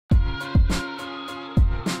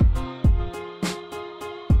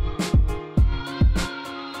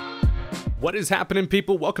What is happening,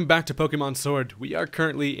 people? Welcome back to Pokemon Sword. We are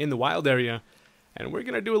currently in the wild area, and we're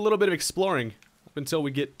gonna do a little bit of exploring up until we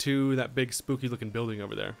get to that big spooky looking building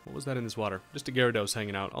over there. What was that in this water? Just a Gyarados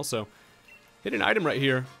hanging out. Also, hidden item right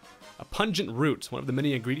here, a pungent root, one of the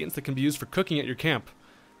many ingredients that can be used for cooking at your camp.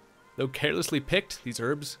 Though carelessly picked, these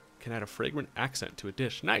herbs can add a fragrant accent to a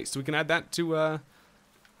dish. Nice, so we can add that to our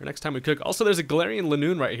next time we cook. Also, there's a Galarian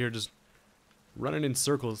Lanoon right here just running in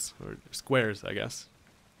circles, or squares, I guess.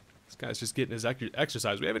 This guy's just getting his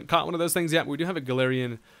exercise. We haven't caught one of those things yet, but we do have a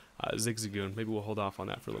Galarian Zigzagoon. Maybe we'll hold off on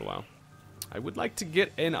that for a little while. I would like to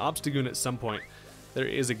get an Obstagoon at some point. There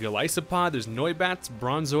is a Golisopod, there's Noibats,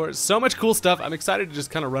 Bronzor, so much cool stuff. I'm excited to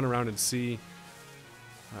just kind of run around and see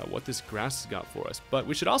what this grass has got for us. But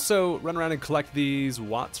we should also run around and collect these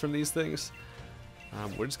watts from these things.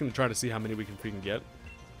 We're just going to try to see how many we can freaking get.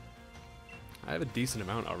 I have a decent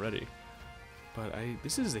amount already. But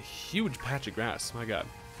this is a huge patch of grass, my god.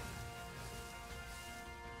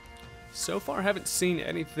 So far, I haven't seen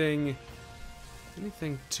anything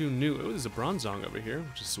too new. Oh, there's a Bronzong over here,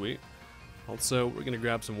 which is sweet. Also, we're going to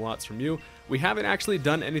grab some watts from you. We haven't actually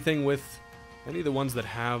done anything with any of the ones that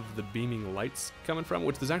have the beaming lights coming from,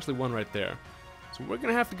 which there's actually one right there. So we're going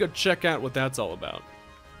to have to go check out what that's all about.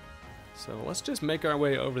 So let's just make our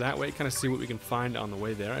way over that way, kind of see what we can find on the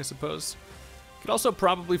way there, I suppose. Could also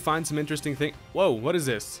probably find some interesting thing. Whoa, what is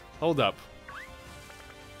this? Hold up.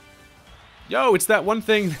 Yo, it's that one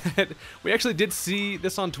thing that we actually did see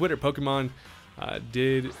this on Twitter. Pokemon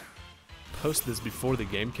did post this before the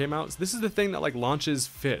game came out. So this is the thing that like launches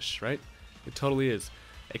fish, right? It totally is.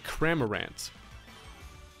 A Cramorant.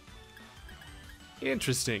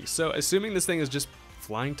 Interesting. So assuming this thing is just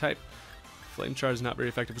flying type, Flame Charge is not very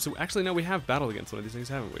effective. So actually, no, we have battled against one of these things,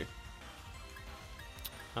 haven't we?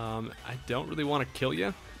 I don't really want to kill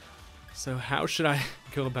you. So how should I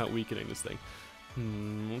go about weakening this thing?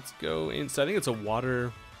 Let's go inside. I think it's a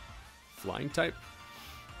water flying type.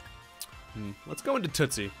 Let's go into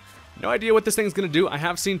Tootsie. No idea what this thing's gonna do. I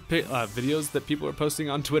have seen videos that people are posting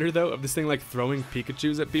on Twitter, though, of this thing like throwing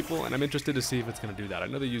Pikachus at people, and I'm interested to see if it's gonna do that. I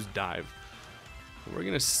know they use Dive. We're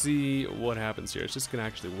gonna see what happens here. It's just gonna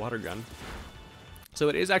actually water gun. So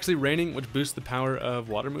it is actually raining, which boosts the power of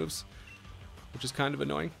water moves, which is kind of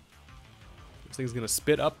annoying. This thing's gonna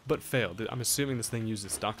spit up, but fail. I'm assuming this thing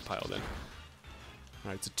uses Stockpile then.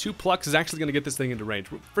 Alright, so 2 Plucks is actually gonna get this thing into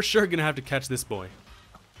range. We're for sure gonna have to catch this boy.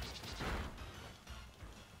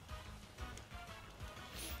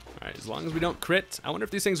 Alright, as long as we don't crit. I wonder if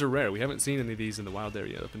these things are rare. We haven't seen any of these in the wild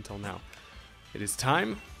area up until now. It is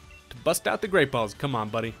time to bust out the Great Balls. Come on,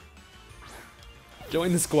 buddy.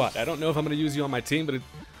 Join the squad. I don't know if I'm going to use you on my team, but it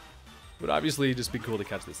would obviously just be cool to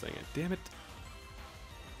catch this thing. Damn it.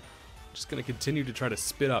 Just going to continue to try to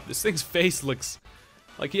spit up. This thing's face looks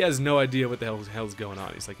like he has no idea what the hell's going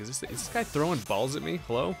on. He's like, is this guy throwing balls at me?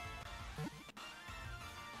 Hello?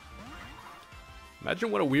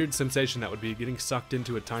 Imagine what a weird sensation that would be, getting sucked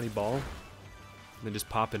into a tiny ball and then just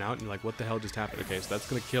popping out and you're like, what the hell just happened? Okay, so that's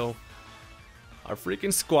going to kill our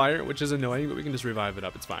freaking Squire, which is annoying, but we can just revive it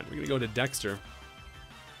up. It's fine. We're going to go to Dexter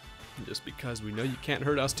just because we know you can't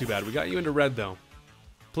hurt us too bad. We got you into red, though.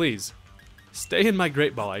 Please, stay in my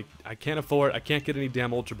Great Ball. I can't afford, I can't get any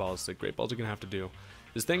damn Ultra Balls, so Great Balls are going to have to do.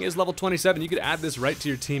 This thing is level 27. You could add this right to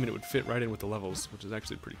your team and it would fit right in with the levels, which is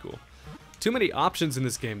actually pretty cool. Too many options in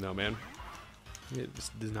this game, though, man. It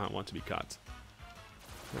just does not want to be caught.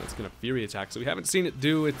 Now it's gonna Fury Attack, so we haven't seen it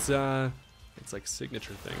do its like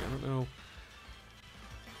signature thing. I don't know.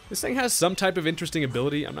 This thing has some type of interesting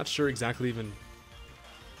ability. I'm not sure exactly even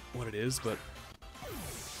what it is, but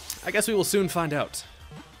I guess we will soon find out.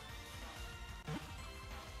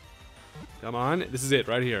 Come on, this is it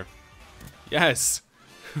right here. Yes,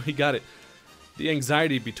 we got it. The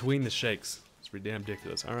anxiety between the shakes. It's pretty damn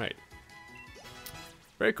ridiculous. All right.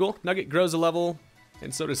 Very cool. Nugget grows a level,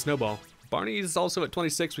 and so does Snowball. Barney is also at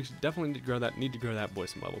 26. We should definitely need to grow that boy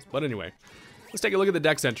some levels. But anyway, let's take a look at the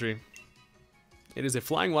dex entry. It is a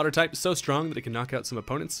flying water type, so strong that it can knock out some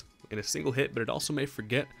opponents in a single hit, but it also may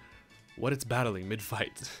forget what it's battling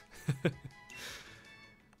mid-fight.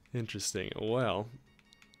 Interesting. Well,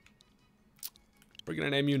 we're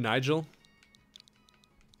gonna name you Nigel,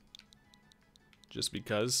 just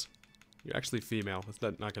because. You're actually female. That's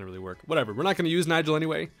not going to really work. Whatever. We're not going to use Nigel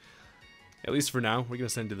anyway. At least for now. We're going to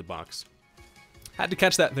send to the box. Had to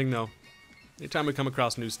catch that thing, though. Anytime we come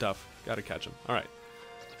across new stuff, got to catch them. Alright.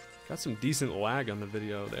 Got some decent lag on the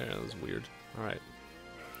video there. That was weird. Alright.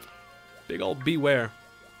 Big old Beware.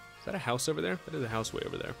 Is that a house over there? That is a house way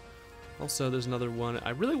over there. Also, there's another one.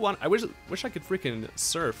 I wish I could freaking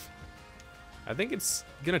surf. I think it's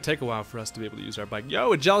going to take a while for us to be able to use our bike.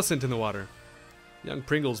 Yo, a Jellicent in the water. Young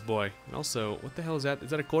Pringles boy. And also, what the hell is that?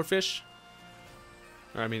 Is that a corefish?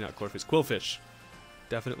 Or I mean, not corefish, quillfish.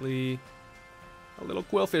 Definitely a little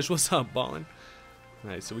quillfish. What's up, ballin'?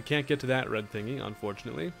 Alright, so we can't get to that red thingy,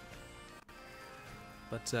 unfortunately.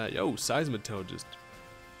 But, yo, Seismitoad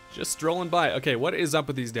just strolling by. Okay, what is up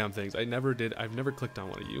with these damn things? I've never clicked on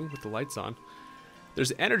one of you with the lights on.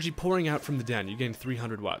 There's energy pouring out from the den. You gain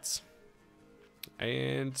 300 watts.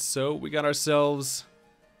 And so we got ourselves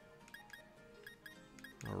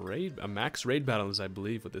a max raid battle is, I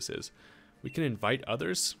believe, what this is. We can invite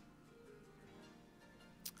others.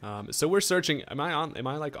 So we're searching. Am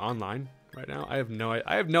I like online right now? I have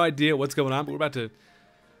no idea what's going on, but we're about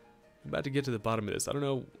to get to the bottom of this. I don't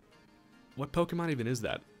know what Pokemon even is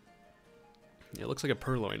that. It looks like a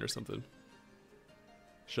Purloin or something.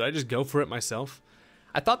 Should I just go for it myself?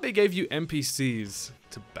 I thought they gave you NPCs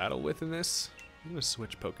to battle with in this. I'm gonna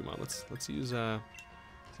switch Pokemon. Let's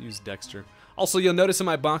use Dexter. Also, you'll notice in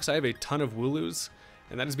my box I have a ton of Wooloos,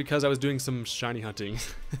 and that is because I was doing some shiny hunting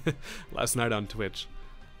last night on Twitch.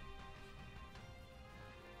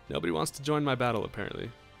 Nobody wants to join my battle, apparently.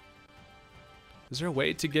 Is there a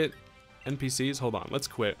way to get NPCs? Hold on, let's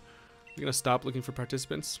quit. We're gonna stop looking for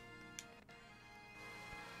participants.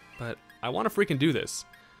 But I want to freaking do this.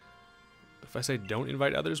 If I say don't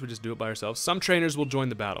invite others, we just do it by ourselves. Some trainers will join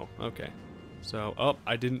the battle. Okay. So, oh,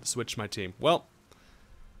 I didn't switch my team. Well,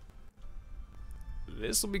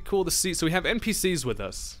 this will be cool to see. So we have NPCs with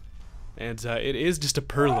us. And it is just a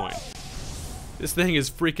Purloin. This thing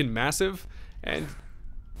is freaking massive. And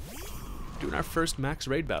doing our first max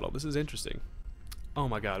raid battle. This is interesting. Oh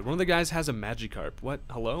my god. One of the guys has a Magikarp. What?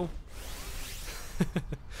 Hello?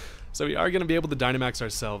 So we are going to be able to Dynamax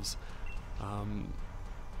ourselves.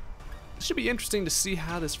 It should be interesting to see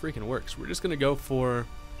how this freaking works. We're just going to go for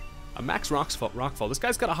a max Rockfall. This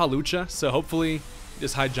guy's got a Halucha, so hopefully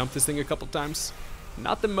just high jump this thing a couple times.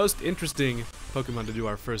 Not the most interesting Pokemon to do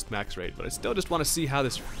our first max raid, but I still just want to see how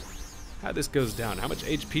this goes down. How much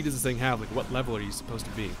HP does this thing have? Like, what level are you supposed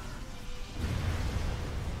to be?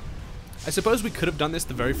 I suppose we could have done this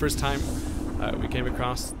the very first time we came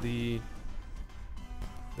across the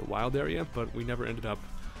wild area, but we never ended up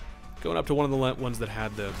going up to one of the ones that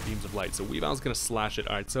had the beams of light. So Weavile's gonna slash it.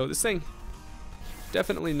 Alright, so this thing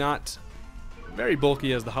definitely not very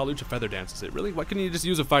bulky as the Halucha Feather Dance is it. Really? Why couldn't you just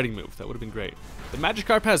use a fighting move? That would have been great. The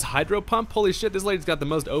Magikarp has Hydro Pump? Holy shit, this lady's got the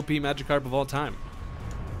most OP Magikarp of all time.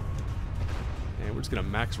 And we're just gonna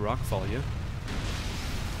max Rockfall you.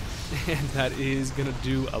 And that is gonna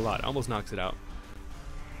do a lot. Almost knocks it out.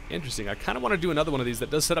 Interesting. I kind of want to do another one of these that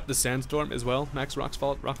does set up the Sandstorm as well. Max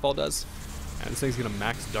Rockfall does. And this thing's gonna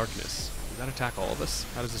max Darkness. Does that attack all of us?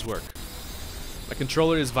 How does this work? My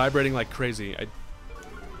controller is vibrating like crazy.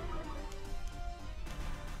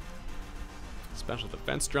 Special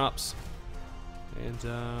defense drops. And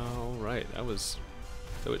alright, that was...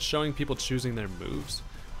 So it's showing people choosing their moves.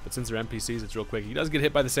 But since they're NPCs, it's real quick. He does get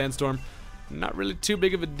hit by the Sandstorm. Not really too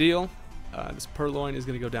big of a deal. This Purloin is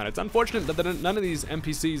going to go down. It's unfortunate that none of these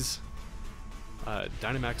NPCs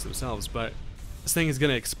Dynamax themselves, but this thing is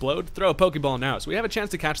going to explode. Throw a Pokeball now, so we have a chance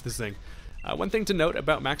to catch this thing. One thing to note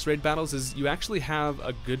about max raid battles is you actually have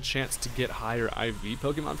a good chance to get higher IV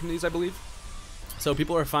Pokemon from these, I believe. So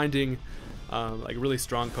people are finding like really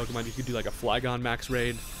strong Pokemon. You could do like a Flygon max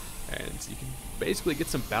raid, and you can basically get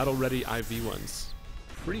some battle-ready IV ones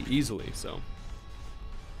pretty easily, so...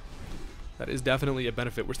 That is definitely a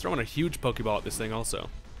benefit. We're throwing a huge Pokeball at this thing also.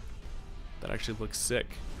 That actually looks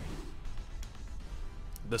sick.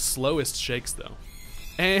 The slowest shakes though.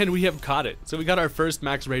 And we have caught it. So we got our first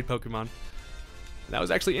max raid Pokemon. That was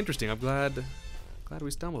actually interesting. I'm glad we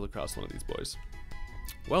stumbled across one of these boys.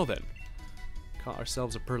 Well then. Caught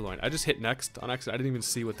ourselves a Purloin. I just hit next on accident. I didn't even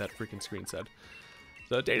see what that freaking screen said.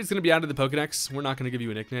 So data's going to be out of the Pokedex. We're not going to give you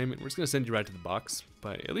a nickname. We're just going to send you right to the box.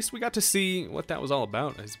 But at least we got to see what that was all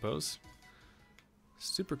about, I suppose.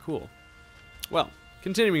 Super cool. Well,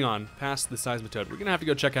 continuing on past the Seismitoad, we're gonna have to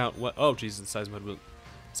go check out what. Oh, Jesus, the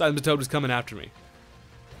Seismitoad was coming after me.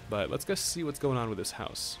 But let's go see what's going on with this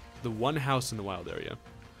house. The one house in the wild area.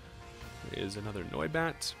 There is another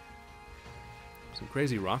Noibat. Some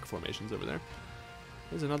crazy rock formations over there.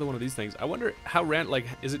 There's another one of these things. I wonder how like,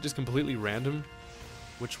 is it just completely random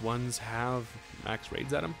which ones have max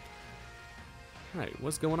raids at them? Alright,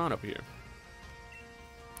 what's going on up here?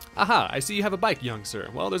 Aha, I see you have a bike, young sir.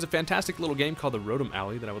 Well, there's a fantastic little game called the Rotom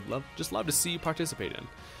Alley that I would just love to see you participate in.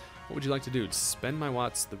 What would you like to do? Spend my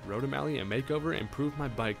watts, the Rotom Alley, a makeover, improve my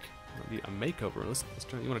bike. A makeover. Let's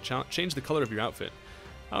try. You want to change the color of your outfit.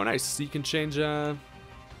 Oh, nice. So you can change fire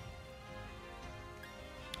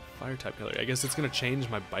type color. I guess it's gonna change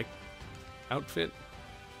my bike outfit.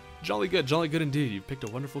 Jolly good indeed. You picked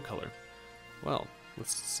a wonderful color. Well,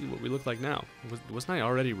 let's see what we look like now. Wasn't I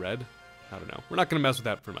already red? I don't know. We're not going to mess with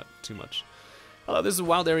that for too much. Hello, this is a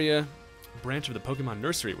wild area branch of the Pokemon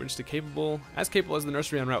Nursery. We're just as capable as the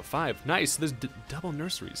nursery on Route 5. Nice, there's double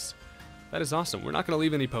nurseries. That is awesome. We're not going to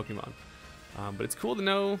leave any Pokemon. But it's cool to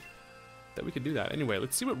know that we could do that. Anyway,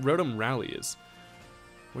 let's see what Rotom Rally is.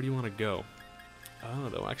 Where do you want to go? Oh,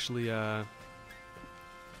 they'll actually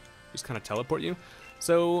just kind of teleport you.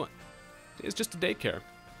 So, it's just a daycare.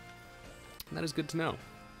 And that is good to know.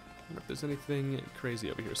 I wonder if there's anything crazy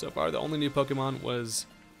over here. So far, the only new Pokemon was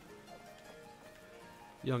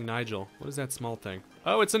young Nigel. What is that small thing?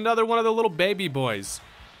 Oh, it's another one of the little baby boys.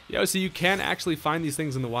 Yo, so you can actually find these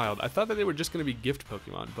things in the wild. I thought that they were just going to be gift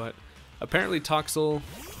Pokemon, but apparently Toxel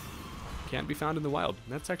can be found in the wild.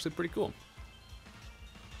 That's actually pretty cool.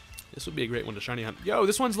 This would be a great one to shiny hunt. Yo,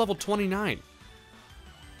 this one's level 29.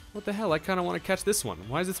 What the hell? I kind of want to catch this one.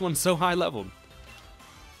 Why is this one so high leveled?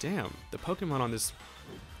 Damn, the Pokemon on this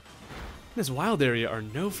wild area are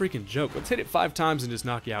no freaking joke. Let's hit it 5 times and just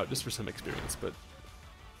knock you out, just for some experience. But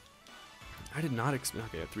I did not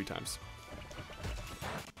expect. Okay, 3 times.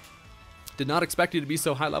 Did not expect you to be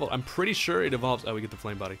so high level. I'm pretty sure it evolves. Oh, we get the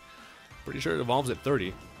flame body. Pretty sure it evolves at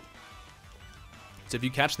 30. So if you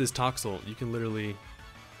catch this Toxel, you can literally.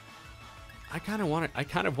 I kind of want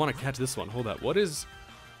to catch this one. Hold up. What is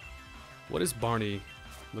Barney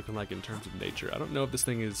looking like in terms of nature? I don't know if this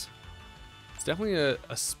thing is. It's definitely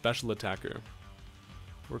a special attacker.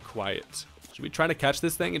 We're quiet. Should we try to catch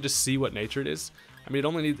this thing and just see what nature it is? I mean, it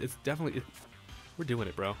only needs. It's definitely. We're doing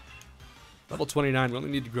it, bro. Level 29. We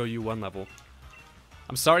only need to grow you 1 level.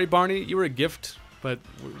 I'm sorry, Barney. You were a gift, but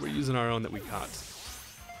we're using our own that we caught.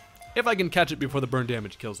 If I can catch it before the burn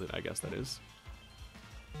damage kills it, I guess that is.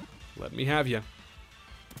 Let me have you.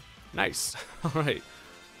 Nice. All right.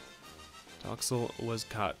 Toxel was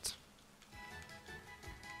caught.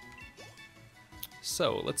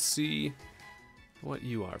 So, let's see what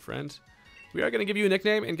you are, friend. We are going to give you a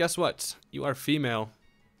nickname, and guess what? You are female.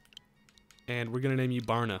 And we're going to name you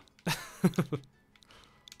Barna.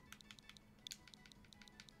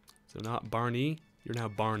 So not Barney, you're now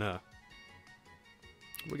Barna.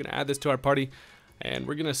 We're going to add this to our party, and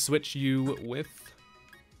we're going to switch you with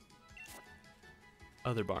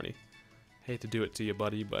other Barney. Hate to do it to you,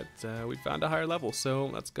 buddy, but we found a higher level,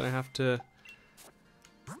 so that's going to have to...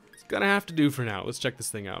 It's going to have to do for now. Let's check this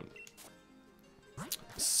thing out.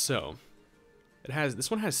 So,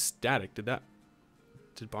 this one has static. Did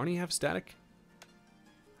Barney have static?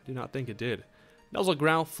 I do not think it did. Nuzzle,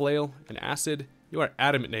 Growl, Flail, and Acid. You are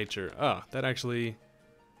adamant nature. Oh, that's actually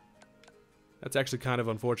kind of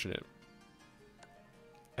unfortunate.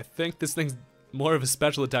 I think this thing's more of a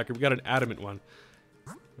special attacker. We got an adamant one.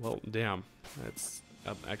 Well, damn. That's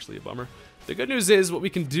actually a bummer. The good news is what we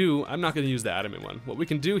can do, I'm not going to use the adamant one. What we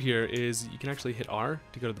can do here is you can actually hit R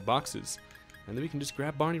to go to the boxes. And then we can just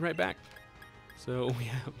grab Barney right back. So we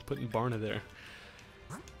have putting Barna there.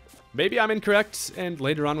 Maybe I'm incorrect, and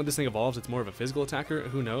later on when this thing evolves, it's more of a physical attacker.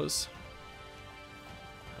 Who knows?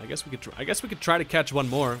 I guess we could try to catch one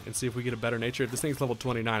more and see if we get a better nature. If this thing's level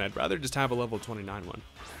 29, I'd rather just have a level 29 one.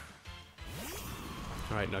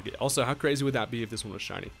 All right, Nugget. Also, how crazy would that be if this one was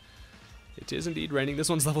shiny? It is indeed raining. This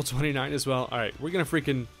one's level 29 as well. All right, we're gonna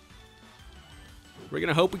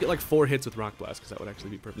hope we get like 4 hits with Rock Blast, because that would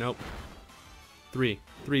actually be perfect. Nope. 3,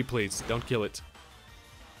 please. Don't kill it.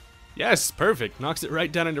 Yes, perfect. Knocks it right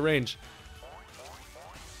down into range.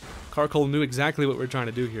 Carcole knew exactly what we're trying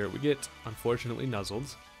to do here. We get, unfortunately,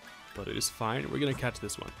 nuzzled, but it is fine. We're going to catch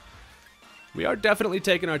this one. We are definitely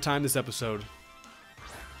taking our time this episode.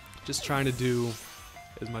 Just trying to do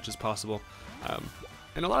as much as possible.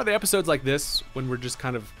 And a lot of the episodes like this, when we're just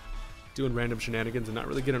kind of doing random shenanigans and not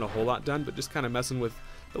really getting a whole lot done, but just kind of messing with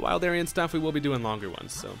the wild area and stuff, we will be doing longer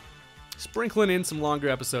ones. So sprinkling in some longer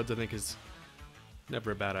episodes, I think, is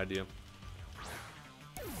never a bad idea.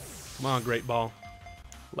 Come on, Great Ball.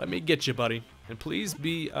 Let me get you, buddy. And please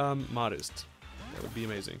be modest. That would be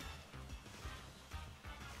amazing.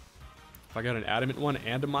 If I got an adamant one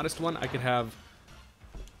and a modest one, I could have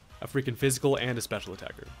a freaking physical and a special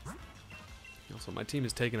attacker. Also, my team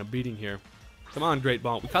is taking a beating here. Come on, Great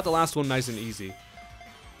Ball. We caught the last one nice and easy.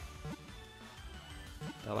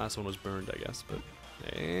 That last one was burned, I guess.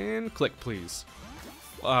 And click, please.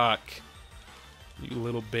 Fuck. You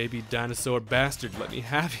little baby dinosaur bastard. Let me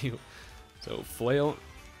have you. So, Flail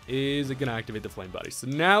is going to activate the Flame Body. So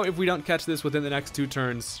now, if we don't catch this within the next 2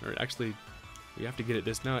 turns, or actually, we have to get it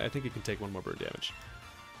this. No, I think it can take 1 more burn damage.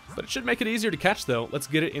 But it should make it easier to catch, though. Let's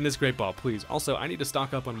get it in this Great Ball, please. Also, I need to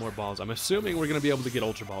stock up on more balls. I'm assuming we're going to be able to get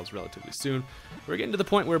Ultra Balls relatively soon. We're getting to the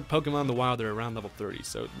point where Pokemon in the wild are around level 30,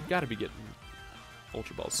 so we've got to be getting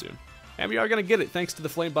Ultra Balls soon. And we are going to get it thanks to the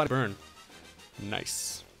Flame Body Burn.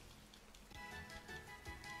 Nice.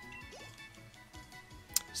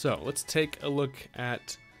 So, let's take a look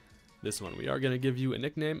at this one. We are going to give you a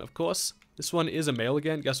nickname, of course. This one is a male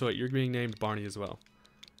again. Guess what? You're being named Barney as well.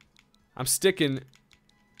 I'm sticking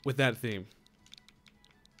with that theme.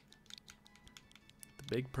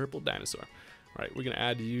 The big purple dinosaur. Alright, we're going to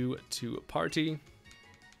add you to a party.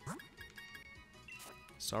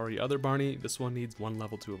 Sorry, other Barney. This one needs 1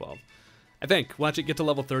 level to evolve. I think. Watch it get to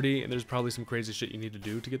level 30, and there's probably some crazy shit you need to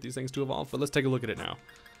do to get these things to evolve, but let's take a look at it now.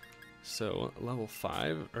 So, level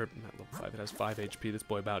 5, or not level 5, it has 5 HP. This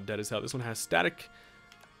boy about dead as hell. This one has static,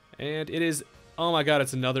 and it is, oh my god,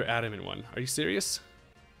 it's another adamant one. Are you serious?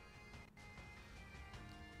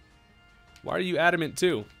 Why are you adamant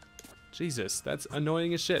too? Jesus, that's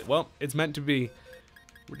annoying as shit. Well, it's meant to be.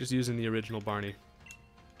 We're just using the original Barney.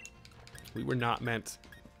 We were not meant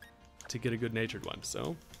to get a good-natured one,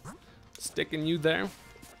 so sticking you there.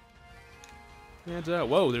 And,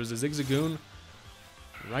 whoa, there's a Zigzagoon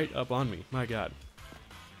right up on me. My god.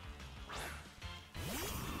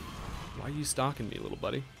 Why are you stalking me, little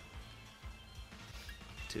buddy?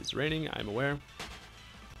 'Tis raining, I'm aware.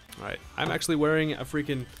 Alright, I'm actually wearing a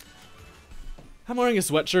freaking... I'm wearing a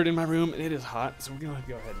sweatshirt in my room, and it is hot, so we're gonna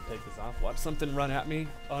go ahead and take this off. Watch something run at me.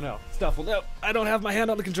 Oh no, Stuffle, no, I don't have my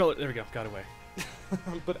hand on the controller. There we go, got away.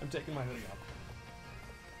 But I'm taking my hoodie off.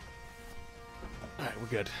 Alright, we're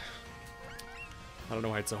good. I don't know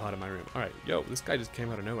why it's so hot in my room. Alright, yo, this guy just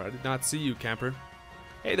came out of nowhere. I did not see you, camper.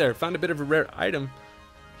 Hey there, found a bit of a rare item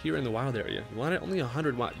here in the wild area. You want it? Only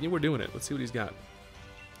 100 watt. Yeah, we're doing it. Let's see what he's got.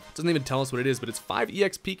 Doesn't even tell us what it is, but it's 5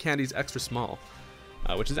 EXP candies extra small.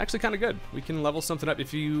 Which is actually kind of good. We can level something up.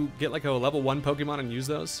 If you get like a level 1 Pokemon and use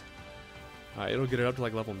those, it'll get it up to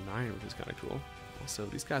like level 9, which is kind of cool. Also,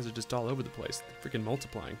 these guys are just all over the place. They're freaking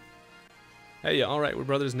multiplying. Hey, yeah, alright, we're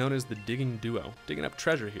brothers known as the Digging Duo. Digging up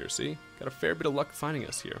treasure here, see? Got a fair bit of luck finding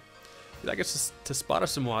us here. If that gets us to spot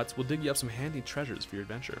us some watts, we'll dig you up some handy treasures for your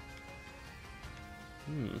adventure.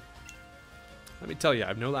 Let me tell you, I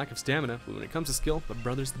have no lack of stamina, but when it comes to skill, my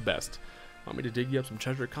brother's the best. Want me to dig you up some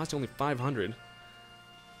treasure? It costs you only 500.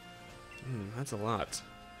 That's a lot.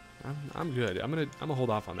 I'm good. I'm gonna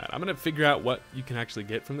hold off on that. I'm gonna figure out what you can actually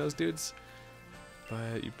get from those dudes.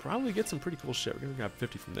 But you probably get some pretty cool shit. We're gonna grab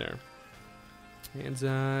 50 from there. And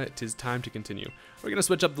it is time to continue. We're gonna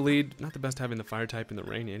switch up the lead. Not the best having the fire type in the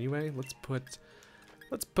rain anyway. Let's put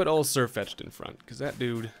old Surfetched in front, because that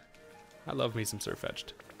dude, I love me some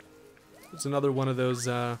Surfetched. It's another one of those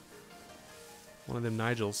one of them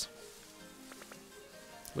Nigels.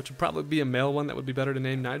 Which would probably be a male one that would be better to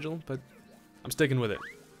name Nigel, but I'm sticking with it.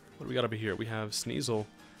 What do we got over here? We have Sneasel.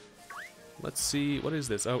 Let's see, what is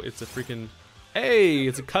this? Oh, it's a freaking... Hey,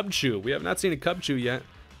 it's a Cubchoo. We have not seen a Cubchoo yet,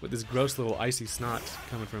 with this gross little icy snot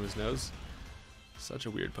coming from his nose. Such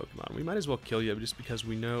a weird Pokemon. We might as well kill you just because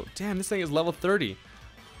we know... Damn, this thing is level 30.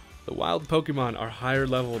 The wild Pokemon are higher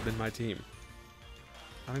level than my team.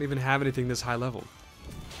 I don't even have anything this high level.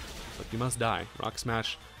 But you must die. Rock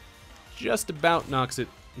Smash just about knocks it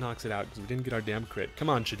out because we didn't get our damn crit. Come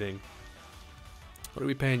on, Sheding. What are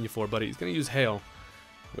we paying you for, buddy? He's going to use Hail,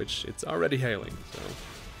 which it's already hailing, so...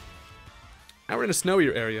 Now we're in a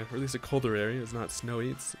snowier area, or at least a colder area. It's not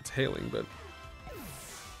snowy, it's hailing, but...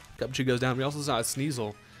 Cubchoo goes down. We also saw a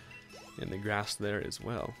Sneasel in the grass there as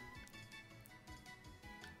well.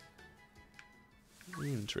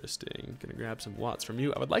 Interesting. Gonna grab some watts from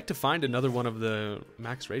you. I would like to find another one of the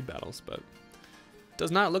max raid battles, but...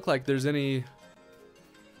 Does not look like there's any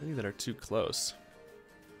that are too close.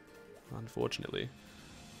 Unfortunately.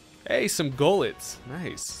 Hey, some Golets.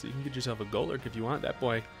 Nice. You can get yourself a Golurk if you want. That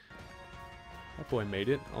boy made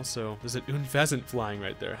it. Also, there's an Unfezant flying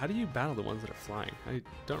right there. How do you battle the ones that are flying? I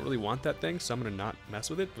don't really want that thing, so I'm gonna not mess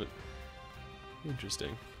with it, but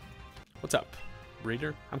interesting. What's up,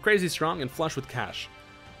 breeder? I'm crazy strong and flush with cash.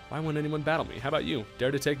 Why won't anyone battle me? How about you? Dare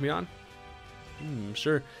to take me on?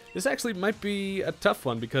 Sure. This actually might be a tough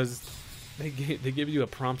one because they give you a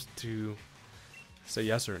prompt to say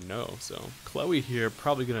yes or no. So Chloe here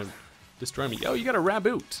probably gonna destroy me. Yo, you got a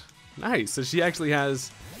Raboot. Nice. So she actually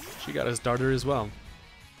got a starter as well.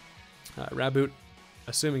 Raboot,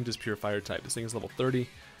 assuming just pure fire type. This thing is level 30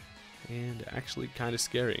 and actually kind of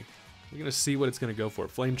scary. We're gonna see what it's gonna go for.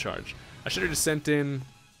 Flame Charge. I should have just sent in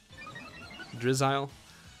Drizzile,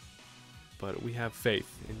 but we have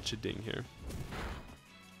faith in Sheding here.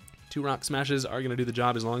 2 Rock Smashes are going to do the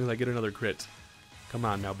job as long as I get another crit. Come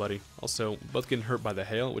on now, buddy. Also, both getting hurt by the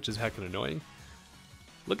hail, which is heckin' annoying.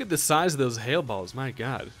 Look at the size of those hail balls. My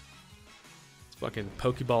God. It's fucking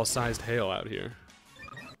Pokeball-sized hail out here.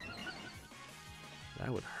 That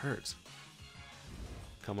would hurt.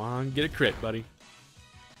 Come on, get a crit, buddy.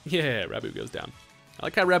 Yeah, Raboot goes down. I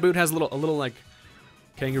like how Raboot has a little like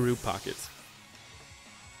kangaroo pockets.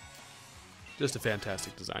 Just a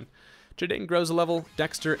fantastic design. Jaden grows a level,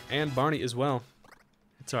 Dexter and Barney as well.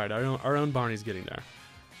 It's alright, our own Barney's getting there.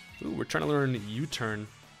 Ooh, we're trying to learn U-turn,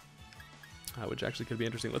 which actually could be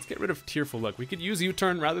interesting. Let's get rid of Tearful Look. We could use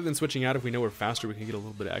U-turn rather than switching out. If we know we're faster, we can get a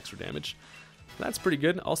little bit of extra damage. That's pretty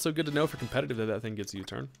good. Also good to know for competitive that that thing gets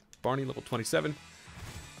U-turn. Barney, level 27.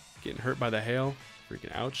 Getting hurt by the hail.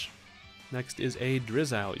 Freaking ouch. Next is a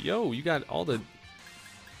Drizzile. Yo, you got all the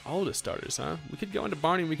starters, huh? We could go into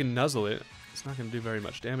Barney and we can nuzzle it. It's not going to do very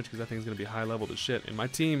much damage because that thing's going to be high leveled as shit. And my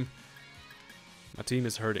team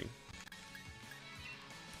is hurting.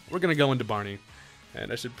 We're going to go into Barney.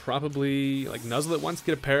 And I should probably like nuzzle it once,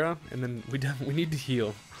 get a para, and then we need to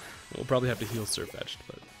heal. We'll probably have to heal Surfetched,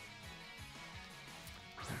 but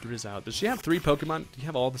Drizzile. Does she have 3 Pokemon? Do you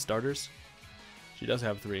have all the starters? She does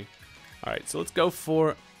have 3. Alright, so let's go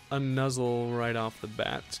for a nuzzle right off the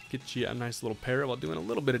bat. Get you a nice little para while doing a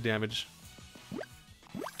little bit of damage.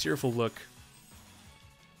 Tearful Look.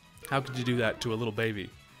 How could you do that to a little baby?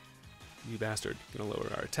 You bastard. Gonna lower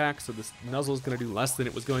our attack, so this nuzzle is gonna do less than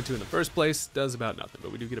it was going to in the first place. Does about nothing,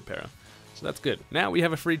 but we do get a para. So that's good. Now we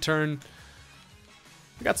have a free turn.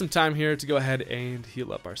 We got some time here to go ahead and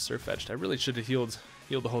heal up our Surfetched. I really should have healed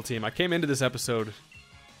the whole team. I came into this episode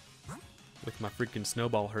with my freaking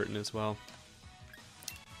snowball hurting as well.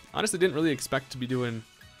 Honestly, didn't really expect to be doing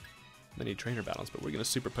many trainer battles, but we're gonna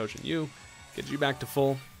Super Potion you, get you back to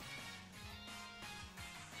full.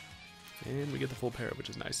 And we get the full para,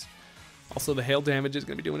 which is nice. Also, the hail damage is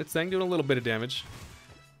going to be doing its thing, doing a little bit of damage.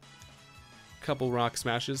 Couple rock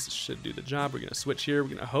smashes should do the job. We're going to switch here. We're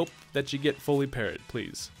going to hope that you get fully parried,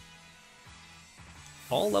 please.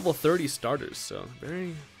 All level 30 starters, so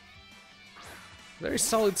very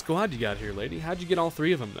solid squad you got here, lady. How'd you get all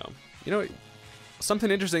 3 of them, though? You know,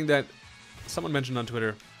 something interesting that someone mentioned on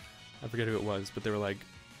Twitter, I forget who it was, but they were like,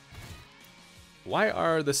 why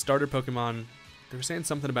are the starter Pokemon... They were saying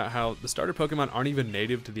something about how the starter Pokemon aren't even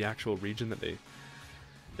native to the actual region that they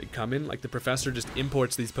come in. Like the professor just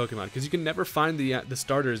imports these Pokemon because you can never find the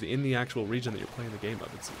starters in the actual region that you're playing the game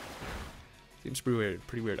of. It seems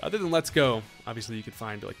pretty weird. Other than Let's Go, obviously you could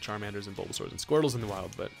find like Charmanders and Bulbasaurs and Squirtles in the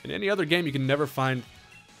wild, but in any other game you can never find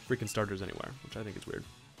freaking starters anywhere, which I think is weird.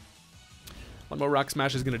 One more Rock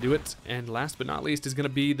Smash is going to do it, and last but not least is going to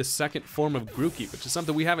be the second form of Grookey, which is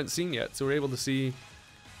something we haven't seen yet, so we're able to see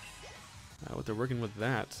what they're working with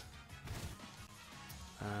that.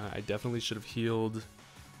 I definitely should have healed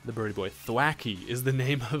the birdie boy. Thwacky is the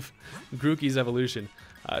name of Grookey's evolution.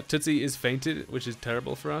 Tootsie is fainted, which is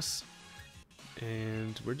terrible for us.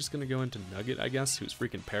 And we're just going to go into Nugget, I guess, who's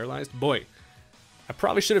freaking paralyzed. Boy, I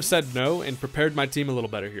probably should have said no and prepared my team a little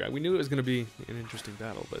better here. We knew it was going to be an interesting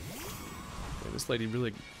battle, but boy, this lady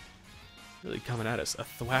really coming at us. A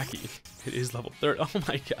Thwacky. It is level 30. Oh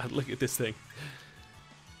my god, look at this thing.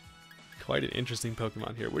 Quite an interesting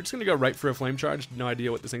Pokemon here. We're just going to go right for a Flame Charge. No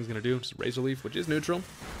idea what this thing's going to do. Just Razor Leaf, which is neutral.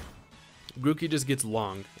 Grookey just gets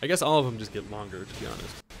long. I guess all of them just get longer, to be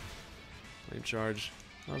honest. Flame Charge.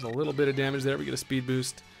 That was a little bit of damage there. We get a speed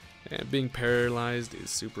boost. And being paralyzed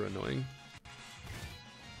is super annoying.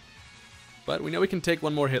 But we know we can take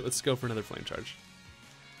one more hit. Let's go for another Flame Charge.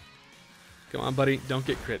 Come on, buddy. Don't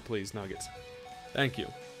get crit, please, Nuggets. Thank you.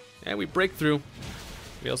 And we break through.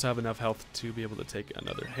 We also have enough health to be able to take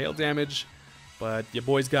another hail damage, but your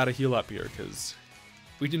boy's got to heal up here because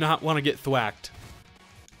we do not want to get thwacked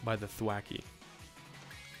by the Thwacky.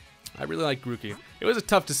 I really like Grookey. It was a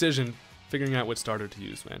tough decision figuring out what starter to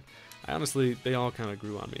use, man. Honestly, they all kind of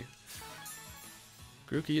grew on me.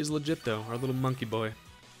 Grookey is legit, though, our little monkey boy.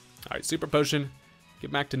 All right, Super Potion.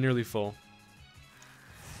 Get back to nearly full.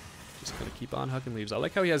 Just gonna keep on hucking leaves. I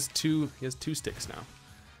like how he has two sticks now.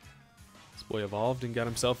 Boy evolved and got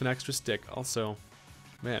himself an extra stick. Also,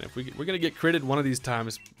 man, if we're gonna get critted one of these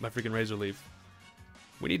times by freaking Razor Leaf,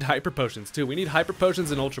 we need Hyper Potions too. We need Hyper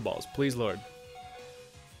Potions and Ultra Balls, please, Lord.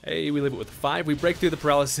 Hey, we leave it with 5. We break through the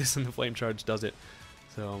paralysis and the Flame Charge does it.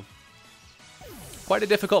 So, quite a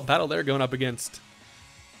difficult battle there going up against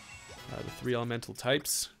the 3 elemental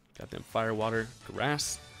types. Got them Fire, Water,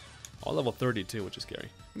 Grass. All level 32, which is scary.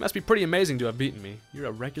 You must be pretty amazing to have beaten me. You're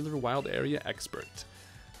a regular wild area expert.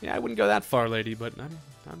 Yeah, I wouldn't go that far, lady, but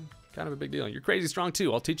I'm kind of a big deal. You're crazy strong,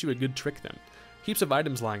 too. I'll teach you a good trick, then. Heaps of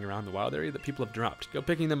items lying around the wild area that people have dropped. Go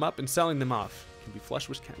picking them up and selling them off. Can be flush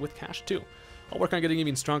with cash, too. I'll work on getting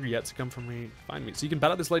even stronger yet, so come from me, find me. So you can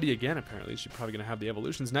battle this lady again, apparently. She's probably going to have the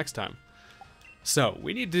evolutions next time. So,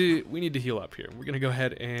 we need to heal up here. We're going to go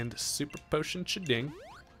ahead and Super Potion Shading.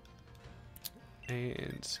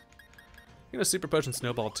 And I'm going to Super Potion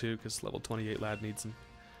Snowball too, because level 28 lad needs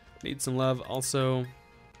some love. Also,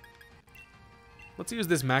 let's use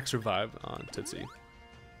this Max Revive on Tootsie.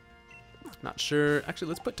 Not sure. Actually,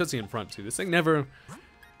 let's put Tootsie in front too. This thing never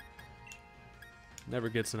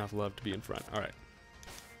gets enough love to be in front. Alright.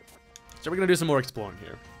 So we're going to do some more exploring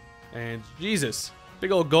here. And Jesus,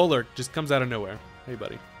 big old Golurk just comes out of nowhere. Hey,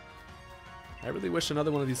 buddy. I really wish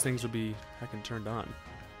another one of these things would be heckin' turned on.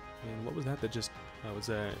 And what was that just... That was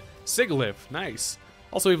a Sigilyph. Nice.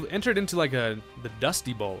 Also, we've entered into like the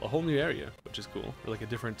Dusty Bowl, a whole new area, which is cool. Or like a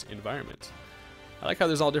different environment. I like how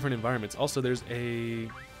there's all different environments. Also, there's a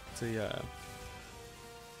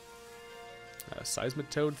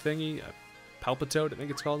Seismitoad thingy, a Palpitoad, I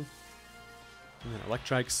think it's called. And then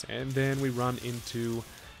Electrikes, and then we run into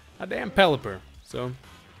a damn Pelipper. So,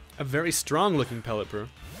 a very strong looking Pelipper,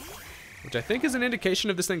 which I think is an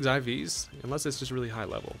indication of this thing's IVs, unless it's just really high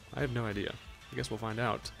level. I have no idea. I guess we'll find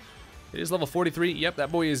out. It is level 43. Yep,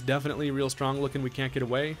 that boy is definitely real strong looking. We can't get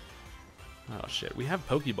away. Oh shit, we have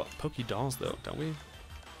Pokedolls though, don't we?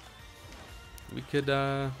 We could,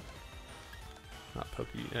 not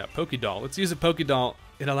Pokedoll. Let's use a Pokedoll.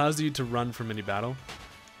 It allows you to run from any battle.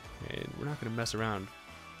 And we're not going to mess around.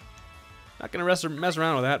 Not going to mess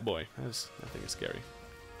around with that boy. That thing is scary.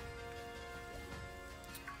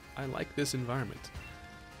 I like this environment.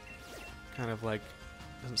 Kind of like,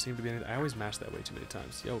 doesn't seem to be anything. I always mash that way too many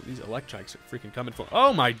times. Yo, these Electrikes are freaking coming for.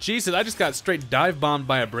 Oh my Jesus, I just got straight dive bombed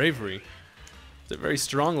by a Bravery. It's a very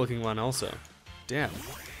strong looking one also. Damn.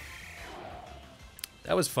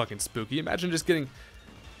 That was fucking spooky. Imagine just getting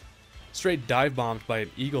straight dive bombed by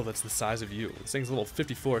an eagle that's the size of you. This thing's level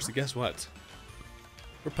 54, so guess what?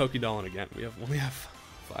 We're Pokedolling again. We only have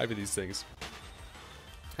 5 of these things.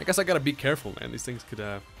 I guess I gotta be careful, man. These things could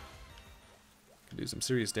do some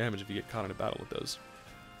serious damage if you get caught in a battle with those.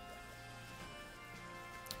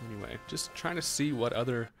 Anyway, just trying to see what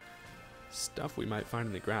other stuff we might find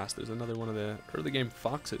in the grass. There's another one of the early game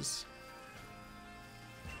foxes.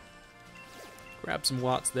 Grab some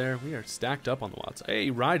Watts there. We are stacked up on the Watts. Hey,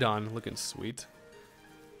 Rhydon, looking sweet.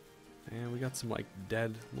 And we got some like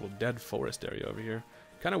little dead forest area over here.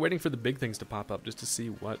 Kind of waiting for the big things to pop up just to see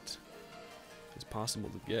what is possible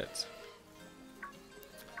to get.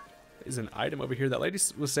 There's an item over here. That lady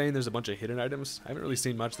was saying there's a bunch of hidden items. I haven't really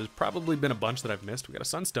seen much. There's probably been a bunch that I've missed. We got a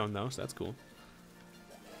sunstone though, so that's cool.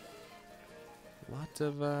 A lot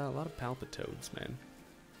of Palpitoads, man.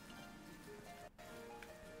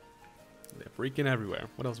 They're freaking everywhere.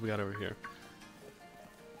 What else we got over here?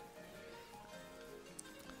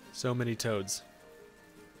 So many toads.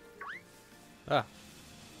 Ah.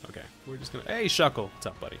 Okay. We're just gonna... Hey, Shuckle. What's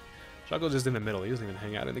up, buddy? Shuckle's just in the middle. He doesn't even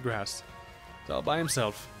hang out in the grass. He's all by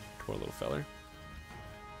himself. Poor little feller.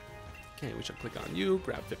 Okay, we should click on you.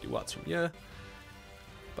 Grab 50 Watts from you.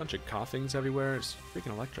 Bunch of coughings everywhere. There's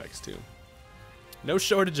freaking Electrikes, too. No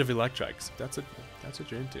shortage of Electrikes. That's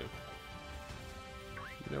what you're into. You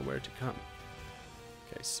know where to come.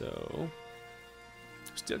 Okay, so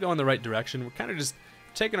still going the right direction. We're kind of just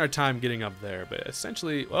taking our time getting up there, but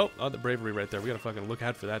essentially, oh, the Bravery right there. We gotta fucking look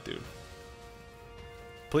out for that dude.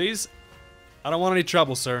 Please, I don't want any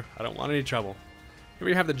trouble, sir. I don't want any trouble. Here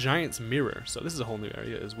we have the Giant's Mirror, so this is a whole new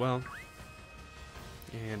area as well,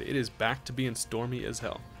 and it is back to being stormy as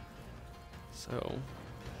hell. So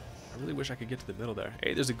I really wish I could get to the middle there.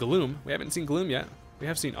 Hey, there's a Gloom. We haven't seen Gloom yet. We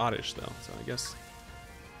have seen Oddish though, so I guess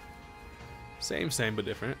same but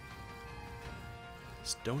different.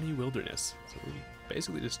 Stony Wilderness. So we're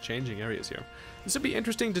basically just changing areas here. This would be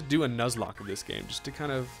interesting to do a Nuzlocke of this game, just to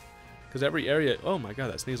kind of, because every area. Oh my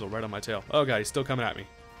god, that Sneasel right on my tail. Oh god, he's still coming at me.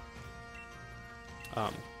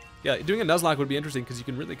 Yeah, doing a Nuzlocke would be interesting because you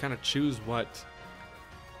can really kind of choose what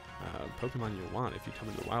Pokemon you want if you come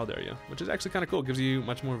into the wild area, which is actually kind of cool. It gives you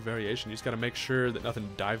much more variation. You just got to make sure that nothing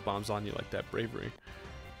dive bombs on you like that Bravery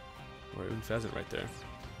or even Pheasant right there.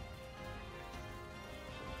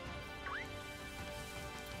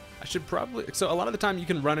 I should probably... So a lot of the time you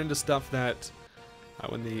can run into stuff that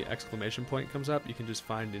when the exclamation point comes up, you can just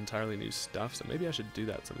find entirely new stuff. So maybe I should do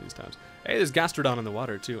that some of these times. Hey, there's Gastrodon in the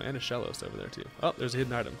water too, and a Shellos over there too. Oh, there's a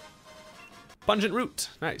hidden item. Pungent Root.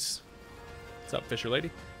 Nice. What's up, Fisher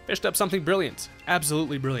Lady? Fished up something brilliant.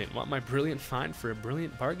 Absolutely brilliant. Want my brilliant find for a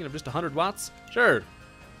brilliant bargain of just 100 Watts? Sure.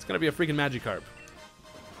 It's gonna be a freaking Magikarp.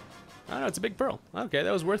 Oh no, it's a big pearl. Okay,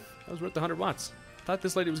 that was worth the 100 Watts. Thought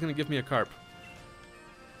this lady was gonna give me a carp.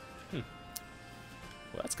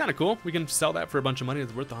 Well, that's kind of cool. We can sell that for a bunch of money.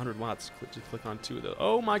 It's worth 100 watts. Just click on 2 of those.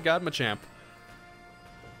 Oh my god, Machamp.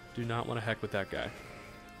 Do not want to heck with that guy.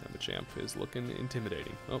 That Machamp is looking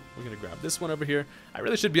intimidating. Oh, we're going to grab this one over here. I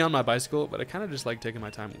really should be on my bicycle, but I kind of just like taking my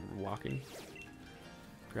time walking.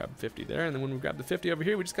 Grab 50 there, and then when we grab the 50 over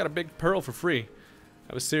here, we just got a big pearl for free.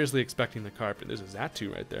 I was seriously expecting the carp, and there's a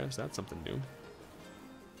Zatu right there, so that's something new.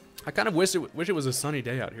 I kind of wish it was a sunny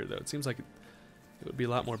day out here, though. It seems like it would be a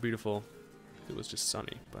lot more beautiful if it was just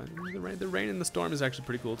sunny. But the rain and the storm is actually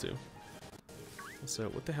pretty cool, too. So,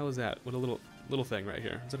 what the hell is that? What a little thing right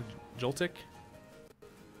here. Is that a Joltik?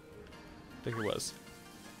 I think it was.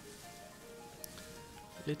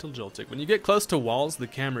 Little Joltik. When you get close to walls, the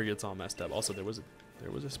camera gets all messed up. Also, there was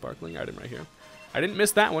a sparkling item right here. I didn't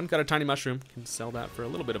miss that one. Got a tiny mushroom. Can sell that for a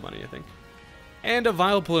little bit of money, I think. And a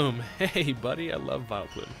Vileplume. Hey, buddy, I love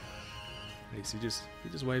Vileplume. Nice. He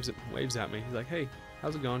just waves at me. He's like, hey,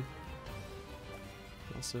 how's it going?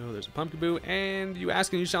 Also, there's a Pumpkaboo, and you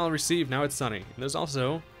ask and you shall receive. Now it's sunny. And there's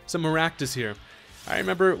also some Maractus here. I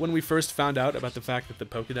remember when we first found out about the fact that the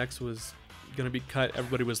Pokedex was gonna be cut,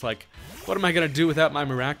 everybody was like, what am I gonna do without my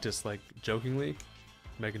Maractus? Like, jokingly,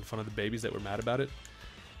 making fun of the babies that were mad about it.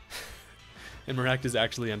 And Maractus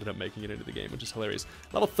actually ended up making it into the game, which is hilarious.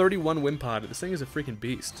 Level 31 Wimpod. This thing is a freaking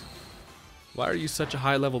beast. Why are you such a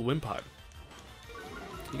high-leveled Wimpod?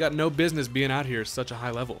 You got no business being out here such a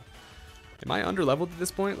high level. Am I under-leveled at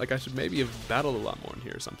this point? Like, I should maybe have battled a lot more in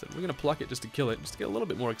here or something. We're gonna pluck it just to kill it, just to get a little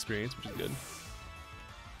bit more experience, which is good.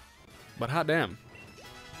 But hot damn.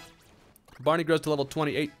 Barney grows to level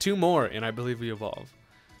 28. 2 more, and I believe we evolve.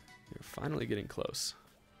 We're finally getting close.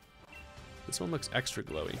 This one looks extra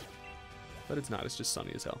glowy. But it's not, it's just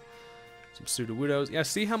sunny as hell. Some Sudowoodos. Yeah,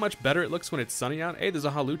 see how much better it looks when it's sunny out? Hey, there's a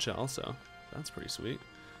Hawlucha also. That's pretty sweet.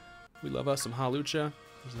 We love us some Hawlucha.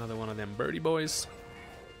 There's another one of them birdie boys.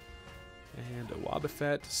 And a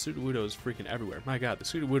Wobbuffet. Sudowoodos freaking everywhere. My god, the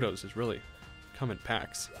Sudowoodos is really come in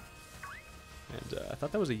packs. And I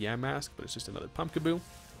thought that was a Yamask, but it's just another Pumpkaboo.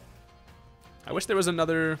 I wish there was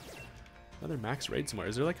another max raid somewhere.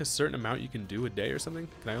 Is there like a certain amount you can do a day or something?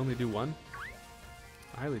 Can I only do one?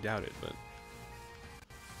 I highly doubt it, but...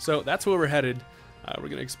 So that's where we're headed. We're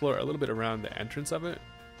going to explore a little bit around the entrance of it,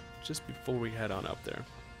 just before we head on up there.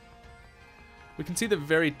 We can see the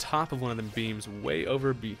very top of one of them beams way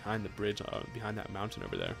over behind the bridge, behind that mountain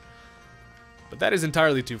over there. But that is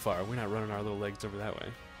entirely too far. We're not running our little legs over that way.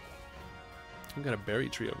 We've got a berry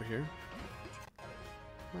tree over here.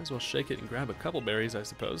 Might as well shake it and grab a couple berries, I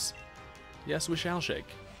suppose. Yes, we shall shake.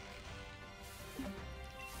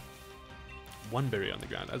 1 berry on the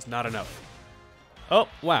ground. That's not enough. Oh,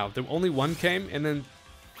 wow. The only one came, and then...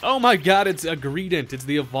 Oh my god, it's a Greedent. It's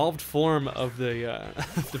the evolved form of the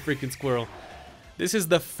the freaking squirrel. This is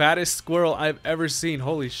the fattest squirrel I've ever seen.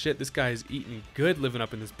 Holy shit, this guy is eating good living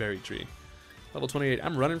up in this berry tree. Level 28.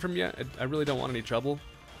 I'm running from you. I really don't want any trouble.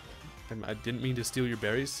 I didn't mean to steal your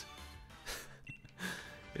berries.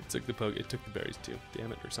 It took the berries too.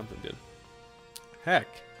 Damn it, or something did. Heck.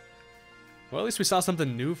 Well, at least we saw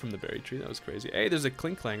something new from the berry tree. That was crazy. Hey, there's a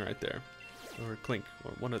Klinklang right there. Or Clink.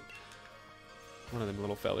 Or one of them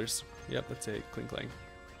little fellers. Yep, that's a Klinklang.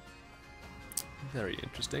 Very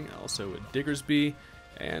interesting. Also a Diggersby.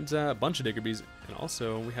 And a bunch of Diggerbees. And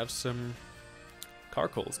also we have some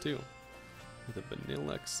Carcoals too. With a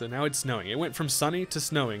Vanillix. So now it's snowing. It went from sunny to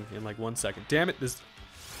snowing in like 1 second. Damn it, this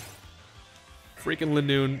freaking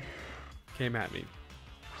Lanoon came at me.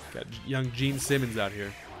 Got young Gene Simmons out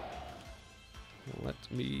here. Let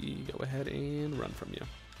me go ahead and run from you.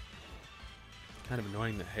 Kind of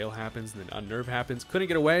annoying that hail happens and then unnerve happens. Couldn't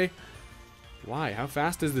get away. Why? How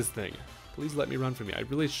fast is this thing? Please let me run from you. I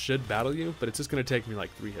really should battle you, but it's just going to take me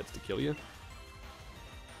like 3 hits to kill you.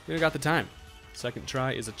 We got the time. Second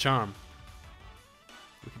try is a charm.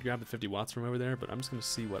 We could grab the 50 watts from over there, but I'm just going to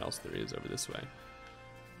see what else there is over this way.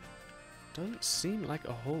 Doesn't seem like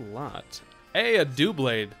a whole lot. Hey, a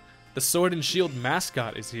Doublade. The Sword and Shield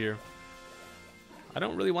mascot is here. I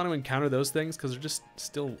don't really want to encounter those things because they're just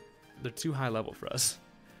still, they're too high level for us.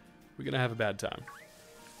 We're going to have a bad time.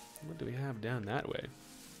 What do we have down that way?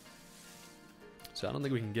 So I don't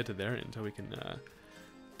think we can get to there until we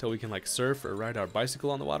can like surf or ride our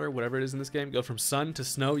bicycle on the water, whatever it is in this game. Go from sun to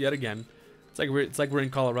snow yet again. It's like we're in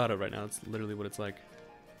Colorado right now. It's literally what it's like.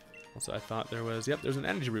 Also, I thought there was, yep, there's an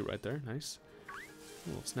energy root right there. Nice.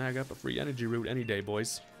 We'll snag up a free energy root any day,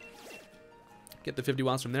 boys. Get the 50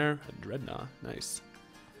 watts from there. A Dreadnought. Nice.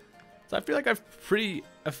 So I feel like I've pretty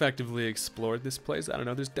effectively explored this place. I don't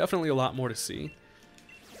know. There's definitely a lot more to see.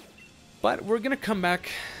 But we're going to come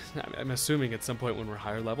back, I'm assuming at some point when we're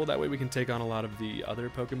higher level. That way we can take on a lot of the other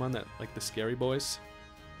Pokemon, that like the scary boys.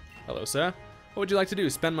 Hello, sir. What would you like to do?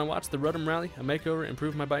 Spend my watch, the Rotom Rally, a makeover,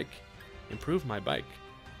 improve my bike? Improve my bike.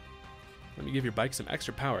 Let me give your bike some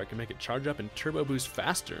extra power. I can make it charge up and turbo boost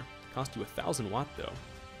faster. Cost you 1,000 watt though.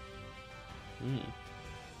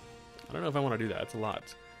 I don't know if I want to do that. That's a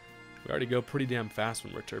lot. We already go pretty damn fast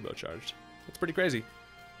when we're turbocharged. That's pretty crazy.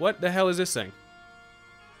 What the hell is this thing?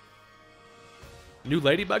 New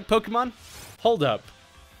ladybug Pokemon? Hold up.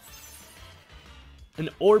 An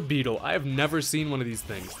Orbeetle. I have never seen one of these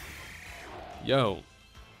things. Yo.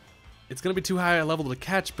 It's going to be too high a level to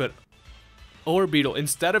catch, but Orbeetle,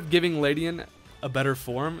 instead of giving Ladian a better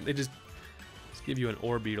form, they just give you an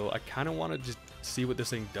Orbeetle. I kind of want to just see what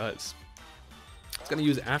this thing does. It's going to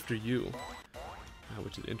use After You,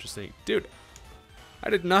 which is interesting. Dude,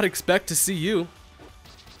 I did not expect to see you.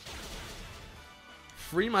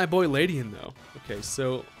 Free my boy Ladian, though. Okay,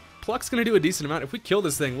 so Pluck's going to do a decent amount. If we kill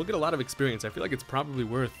this thing, we'll get a lot of experience. I feel like it's probably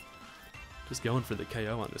worth just going for the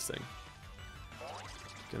KO on this thing.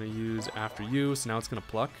 Going to use After You, so now it's going to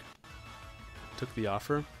Pluck. Took the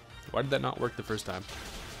offer. Why did that not work the first time?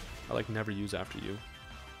 I like never use After You.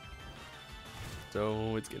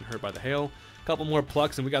 So it's getting hurt by the hail. A couple more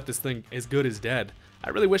plucks and we got this thing as good as dead. I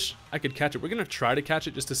really wish I could catch it. We're gonna try to catch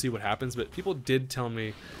it just to see what happens, but people did tell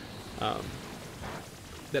me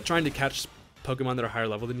that trying to catch Pokemon that are higher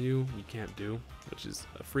level than you can't do, which is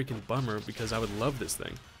a freaking bummer because I would love this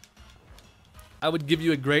thing. I would give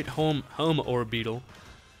you a great home Orbeetle.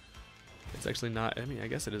 It's actually not, I mean, I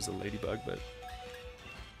guess it is a ladybug, but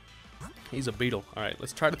he's a beetle. All right,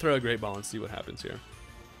 let's try to throw a great ball and see what happens here.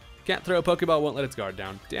 Can't throw a Pokeball, won't let its guard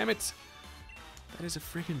down. Damn it. That is a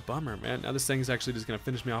freaking bummer, man. Now this thing's actually just going to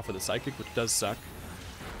finish me off with a Psychic, which does suck.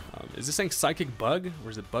 Is this thing Psychic Bug?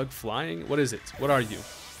 Or is it Bug Flying? What is it? What are you?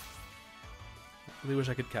 I really wish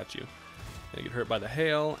I could catch you. Gonna get hurt by the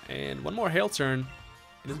hail. And one more hail turn.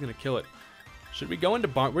 It is going to kill it. Should we go into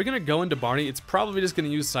Barney? We're going to go into Barney. It's probably just going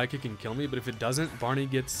to use Psychic and kill me. But if it doesn't, Barney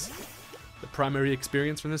gets the primary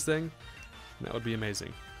experience from this thing. That would be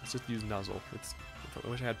amazing. Let's just use Nuzzle. I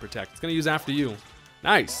wish I had Protect. It's going to use After You.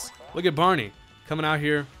 Nice. Look at Barney coming out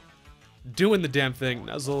here, doing the damn thing.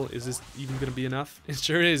 Nuzzle, is this even going to be enough? It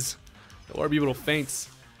sure is. The Orbeetle faints.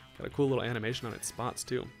 Got a cool little animation on its spots,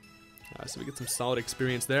 too. So we get some solid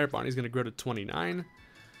experience there. Barney's going to grow to 29.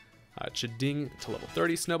 Chiding to level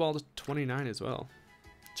 30. Snowball to 29 as well.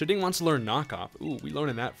 Chiding wants to learn Knockoff. Ooh, we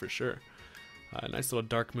learning that for sure. Nice little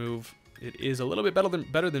dark move. It is a little bit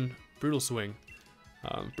better than Brutal Swing.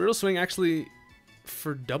 Brutal Swing actually,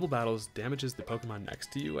 for double battles, damages the Pokemon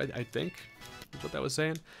next to you, I think. That's what that was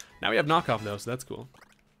saying. Now we have Knockoff, though, so that's cool.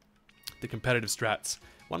 The competitive strats.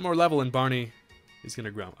 One more level and Barney is going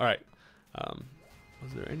to grow. All right.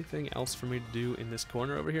 Was there anything else for me to do in this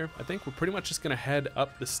corner over here? I think we're pretty much just going to head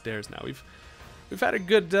up the stairs now. We've had a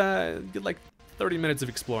good like 30 minutes of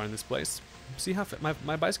exploring this place. See how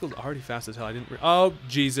my bicycle's already fast as hell. I didn't. Oh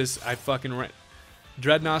Jesus! I fucking ran.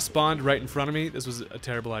 Dreadnought spawned right in front of me. This was a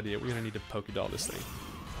terrible idea. We're gonna need to Pokédoll this thing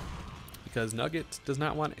because Nugget does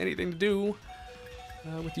not want anything to do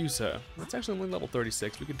with you, sir. That's actually only level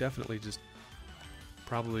 36. We could definitely just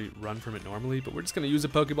probably run from it normally, but we're just gonna use a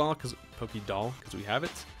Pokédoll because we have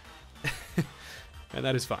it, and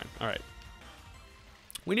that is fine. All right.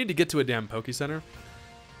 We need to get to a damn Poké Center.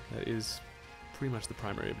 That is pretty much the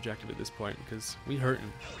primary objective at this point because we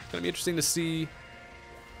hurting. It's gonna be interesting to see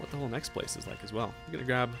what the whole next place is like as well. I'm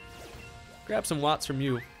gonna grab some watts from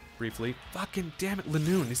you briefly. Fucking damn it,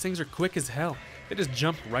 Lanoon. These things are quick as hell. They just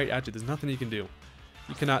jump right at you. There's nothing you can do.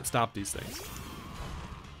 You cannot stop these things.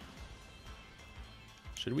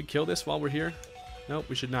 Should we kill this while we're here? Nope,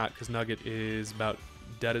 we should not because Nugget is about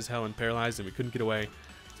dead as hell and paralyzed and we couldn't get away.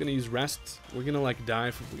 It's gonna use Rest. We're gonna like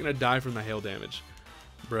die. We're gonna die from the hail damage.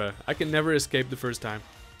 Bruh, I can never escape the first time.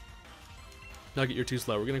 Nugget, you're too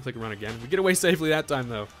slow. We're gonna click run again. We get away safely that time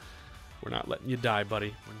though. We're not letting you die,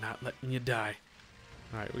 buddy. We're not letting you die.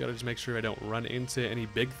 Alright, we gotta just make sure I don't run into any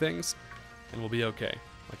big things, and we'll be okay.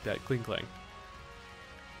 Like that Cling Clang.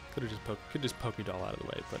 Could just Pokédoll out of the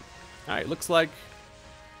way, but alright, looks like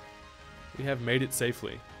we have made it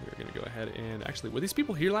safely. We're gonna go ahead and actually, were these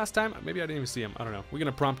people here last time? Maybe I didn't even see them. I don't know. We're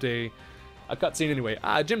gonna prompt a cutscene anyway.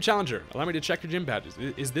 Gym Challenger. Allow me to check your gym badges.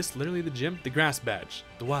 Is this literally the gym? The grass badge,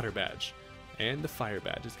 the water badge, and the fire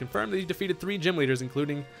badge. It's confirmed that you defeated 3 gym leaders,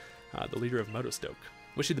 including the leader of Motostoke.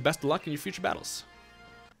 Wish you the best of luck in your future battles.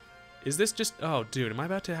 Is this just... Oh, dude, am I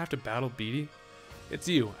about to have to battle Beatty? It's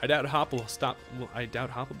you. I doubt Hop will stop... Well, I doubt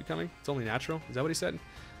Hop will be coming. It's only natural. Is that what he said?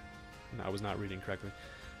 No, I was not reading correctly.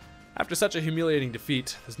 After such a humiliating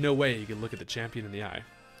defeat, there's no way he can look at the champion in the eye.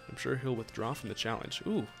 I'm sure he'll withdraw from the challenge.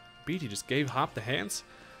 Ooh, Beatty just gave Hop the hands?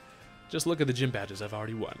 Just look at the gym badges I've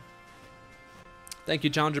already won. Thank you,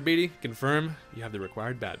 Challenger Beatty. Confirm you have the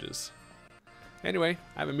required badges. Anyway,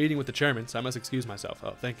 I have a meeting with the chairman, so I must excuse myself.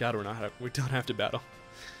 Oh, thank God we don't have to battle.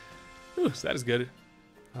 Ooh, so that is good.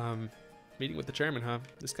 Meeting with the chairman, huh?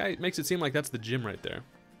 This guy makes it seem like that's the gym right there.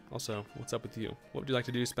 Also, what's up with you? What would you like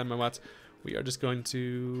to do? Spend my watts? We are just going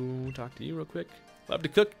to talk to you real quick. Love to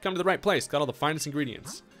cook. Come to the right place. Got all the finest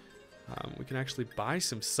ingredients. We can actually buy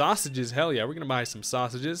some sausages. Hell yeah, we're going to buy some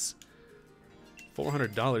sausages.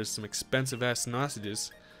 $400, some expensive-ass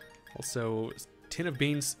sausages. Also, tin of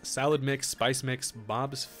beans, salad mix, spice mix,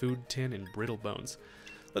 Bob's food tin, and brittle bones.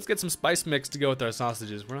 Let's get some spice mix to go with our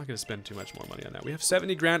sausages. We're not going to spend too much more money on that. We have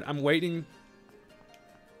 70 grand. I'm waiting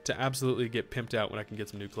to absolutely get pimped out when I can get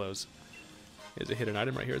some new clothes. Here's a hidden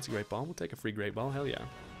item right here. It's a great ball. We'll take a free great ball. Hell yeah.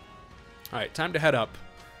 Alright, time to head up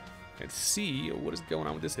and see what is going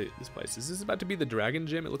on with this place. Is this about to be the dragon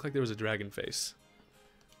gym? It looked like there was a dragon face.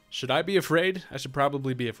 Should I be afraid? I should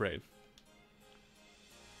probably be afraid.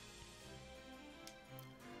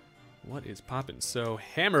 What is poppin'? So,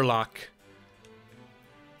 Hammerlocke.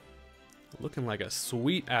 Looking like a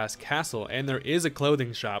sweet-ass castle. And there is a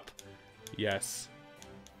clothing shop. Yes.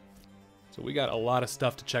 So we got a lot of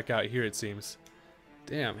stuff to check out here, it seems.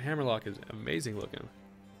 Damn, Hammerlocke is amazing looking.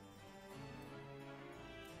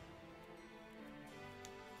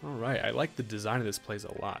 Alright, I like the design of this place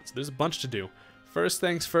a lot. So there's a bunch to do. First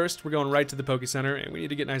things first, we're going right to the Poke Center, and we need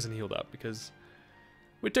to get nice and healed up, because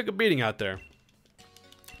we took a beating out there.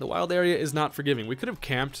 The wild area is not forgiving. We could have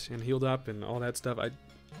camped and healed up and all that stuff. I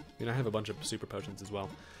have a bunch of super potions as well.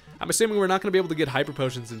 I'm assuming we're not going to be able to get hyper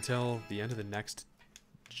potions until the end of the next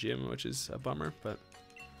gym, which is a bummer, but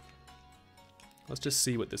let's just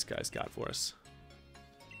see what this guy's got for us.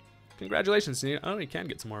 Congratulations, oh, you can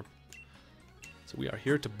get some more. So we are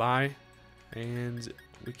here to buy, and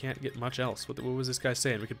we can't get much else. What was this guy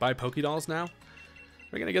saying? We could buy Pokédolls now?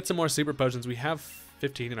 We're going to get some more super potions. We have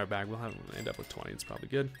 15 in our bag. We'll end up with 20. It's probably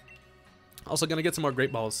good. Also going to get some more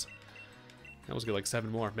Great Balls. That was good, like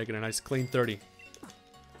 7 more, making a nice clean 30.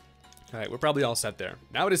 Alright, we're probably all set there.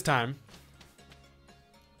 Now it is time.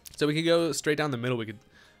 So we could go straight down the middle. We could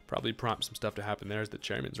probably prompt some stuff to happen. There's the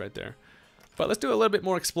chairman's right there. But let's do a little bit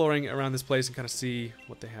more exploring around this place and kind of see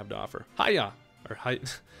what they have to offer. Hiya! Or hi.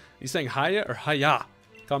 You saying hiya or hiya?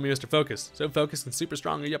 Call me Mr. Focus. So focused and super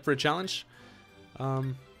strong. Are you up for a challenge?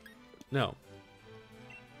 No.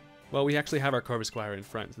 Well, we actually have our Corvus Squire in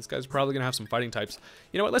front. This guy's probably going to have some fighting types.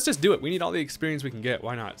 You know what? Let's just do it. We need all the experience we can get.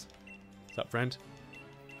 Why not? What's up, friend?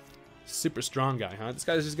 Super strong guy, huh? This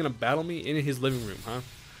guy's just going to battle me in his living room, huh?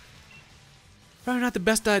 Probably not the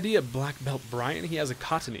best idea, Black Belt Brian. He has a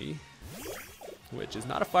Cottony, which is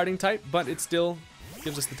not a fighting type, but it still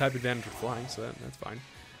gives us the type advantage with flying, so that's fine.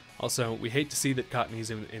 Also, we hate to see that Cottony's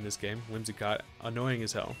in this game. Whimsicott, annoying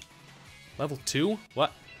as hell. Level 2?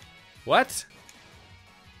 What? What?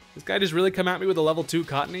 This guy just really come at me with a level 2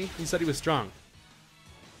 Cottony? He said he was strong.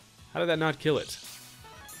 How did that not kill it?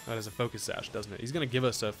 That is a Focus Sash, doesn't it? He's going to give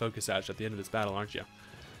us a Focus Sash at the end of this battle, aren't you?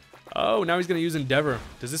 Oh, now he's going to use Endeavor.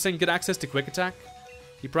 Does this thing get access to Quick Attack?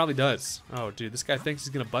 He probably does. Oh, dude, this guy thinks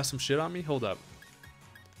he's going to bust some shit on me? Hold up.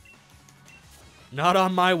 Not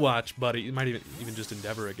on my watch, buddy. He might even just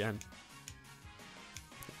Endeavor again.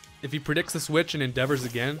 If he predicts the switch and Endeavors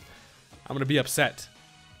again, I'm going to be upset.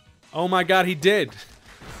 Oh my god, he did!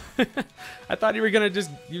 I thought you were going to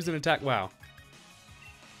just use an attack. Wow.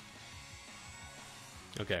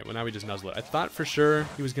 Okay, well now we just nuzzle it. I thought for sure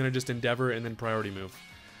he was going to just Endeavor and then priority move.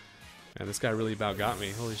 And this guy really about got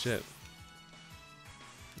me. Holy shit.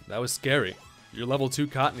 That was scary. You're level 2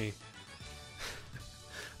 Cottony.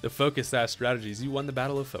 The Focus Sash strategies. You won the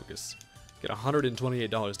Battle of Focus. Get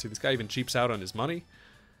 $128 too. This guy even cheaps out on his money.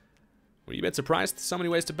 Were you a bit surprised? So many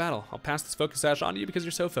ways to battle. I'll pass this Focus Sash on to you because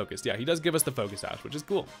you're so focused. Yeah, he does give us the Focus Sash, which is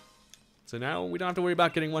cool. So now we don't have to worry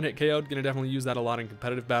about getting one hit KO'd. Gonna definitely use that a lot in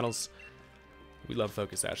competitive battles. We love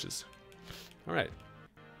Focus Sashes. Alright.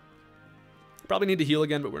 Probably need to heal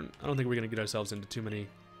again, but I don't think we're gonna get ourselves into too many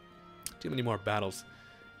more battles.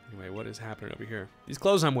 Anyway, what is happening over here? These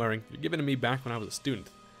clothes I'm wearing, you're given to me back when I was a student.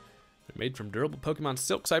 They're made from durable Pokemon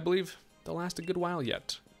silks, I believe. They'll last a good while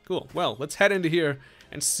yet. Cool. Well, let's head into here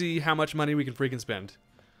and see how much money we can freaking spend.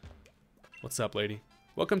 What's up, lady?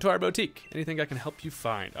 Welcome to our boutique. Anything I can help you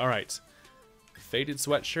find? Alright. Faded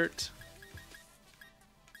sweatshirt.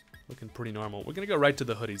 Looking pretty normal. We're gonna go right to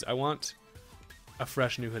the hoodies. I want a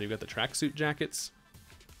fresh new hoodie. We got the tracksuit jackets.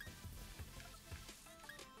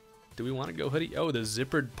 Do we want to go hoodie? Oh, the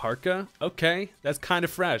zippered parka. Okay, that's kind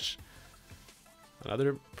of fresh.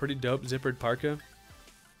 Another pretty dope zippered parka.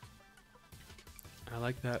 I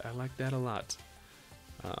like that. I like that a lot.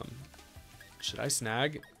 Should I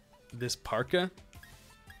snag this parka?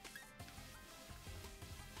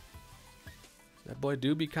 boy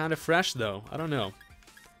do be kind of fresh though. I don't know.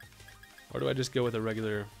 Or do I just go with a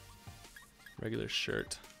regular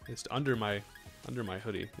shirt? It's under my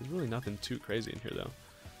hoodie. There's really nothing too crazy in here though.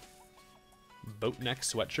 Boat neck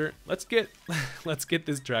sweatshirt. Let's get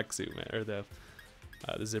this tracksuit, man, or the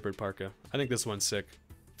zippered parka. I think this one's sick.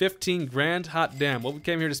 15 grand, hot damn. Well, we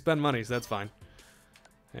came here to spend money, so that's fine.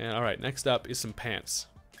 And all right, next up is some pants.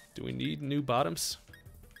 Do we need new bottoms?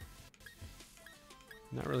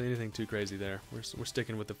 Not really anything too crazy there. We're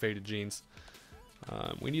sticking with the faded jeans.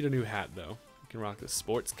 We need a new hat though. We can rock the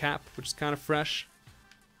sports cap, which is kind of fresh.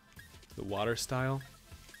 The water style.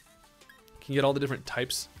 Can get all the different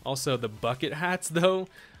types. Also the bucket hats though.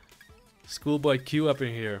 Schoolboy Q up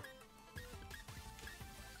in here.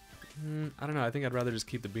 I don't know. I think I'd rather just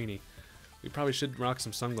keep the beanie. We probably should rock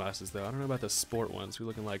some sunglasses though. I don't know about the sport ones. We're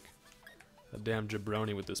looking like a damn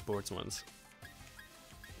jabroni with the sports ones.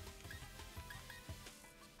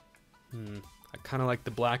 I kind of like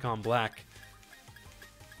the black on black.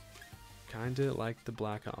 Kinda like the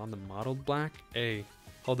black on the mottled black. Hey,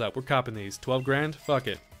 hold up. We're copping these. 12 grand? Fuck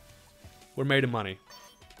it. We're made of money.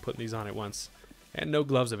 Putting these on at once. And no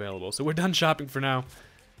gloves available. So we're done shopping for now.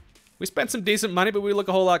 We spent some decent money, but we look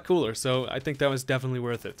a whole lot cooler. So I think that was definitely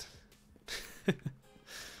worth it.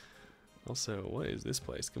 Also, what is this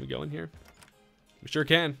place? Can we go in here? We sure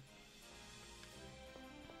can.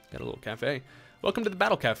 Got a little cafe. Welcome to the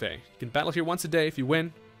Battle Cafe. You can battle here once a day. If you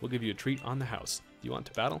win, we'll give you a treat on the house. Do you want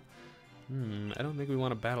to battle? I don't think we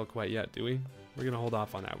want to battle quite yet, do we? We're going to hold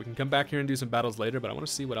off on that. We can come back here and do some battles later, but I want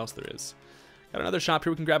to see what else there is. Got another shop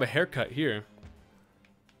here. We can grab a haircut here.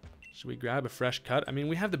 Should we grab a fresh cut? I mean,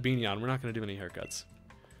 we have the beanie on. We're not going to do any haircuts.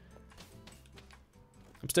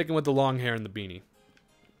 I'm sticking with the long hair and the beanie.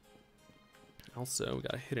 Also, we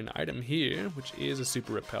got a hidden item here, which is a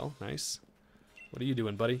super repel. Nice. What are you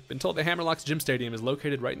doing, buddy? Been told that Hammerlocke's gym stadium is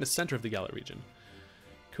located right in the center of the Galar region.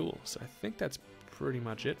 Cool. So I think that's pretty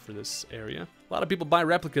much it for this area. A lot of people buy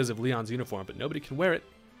replicas of Leon's uniform, but nobody can wear it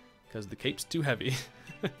because the cape's too heavy.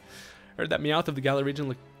 Heard that Meowth of the Galar region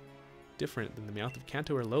look different than the Meowth of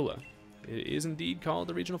Kanto or Lola. It is indeed called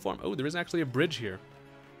the regional form. Oh, there is actually a bridge here.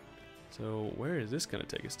 So where is this going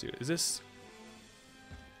to take us to? Is this...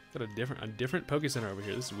 Got a different Poke Center over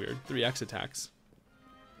here. This is weird. 3x attacks.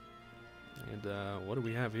 And what do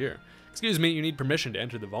we have here? Excuse me, you need permission to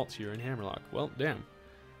enter the vaults here in Hammerlocke. Well, damn.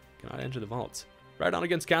 Cannot enter the vaults. Right on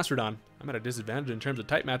against Gastrodon. I'm at a disadvantage in terms of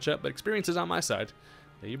type matchup, but experience is on my side.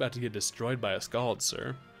 Yeah, you're about to get destroyed by a Scald,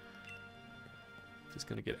 sir. Just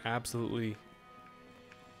gonna get absolutely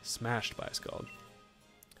smashed by a Scald.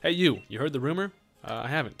 Hey, you heard the rumor? I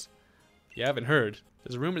haven't. You haven't heard.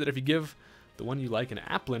 There's a rumor that if you give the one you like an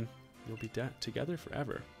Applin, you'll be together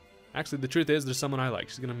forever. Actually, the truth is, there's someone I like.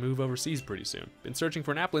 She's gonna move overseas pretty soon. Been searching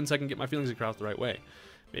for an Applin so I can get my feelings across the right way.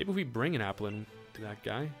 Maybe if we bring an Applin to that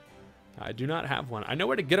guy. I do not have one. I know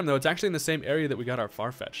where to get him though. It's actually in the same area that we got our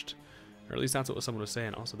Farfetch'd. Or at least that's what someone was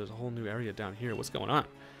saying. Also, there's a whole new area down here. What's going on?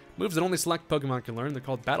 Moves that only select Pokemon can learn. They're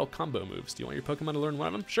called battle combo moves. Do you want your Pokemon to learn one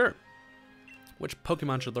of them? Sure. Which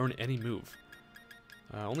Pokemon should learn any move?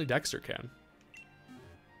 Only Dexter can.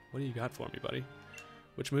 What do you got for me, buddy?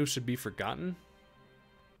 Which moves should be forgotten?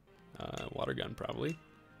 Water Gun, probably.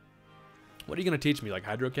 What are you going to teach me? Like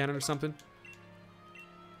Hydro Cannon or something?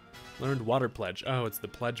 Learned Water Pledge. Oh, it's the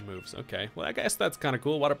Pledge moves. Okay. Well, I guess that's kind of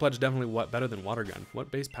cool. Water Pledge definitely better than Water Gun.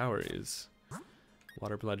 What base power is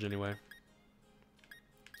Water Pledge anyway?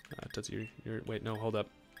 Tootsie, wait, no, hold up.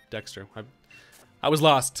 Dexter. I was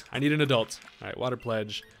lost. I need an adult. All right, Water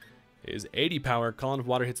Pledge is 80 power. Column of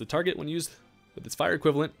water hits the target when used with its fire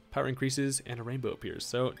equivalent. Power increases and a rainbow appears.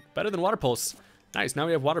 So better than Water Pulse. Nice. Now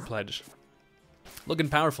we have Water Pledge. Looking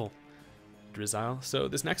powerful. Drizzile. So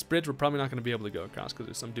this next bridge we're probably not going to be able to go across because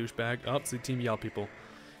there's some douchebag. Oh, it's the Team Yell people.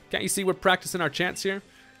 Can't you see we're practicing our chants here?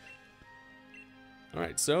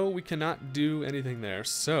 Alright, so we cannot do anything there.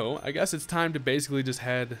 So I guess it's time to basically just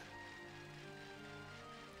head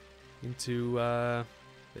into the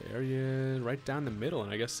area right down the middle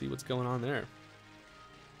and I guess see what's going on there.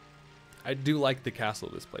 I do like the castle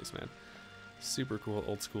of this place, man. Super cool,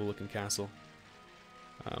 old school looking castle.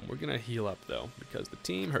 We're going to heal up though because the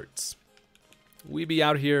team hurts. We be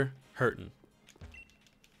out here hurting.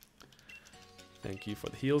 Thank you for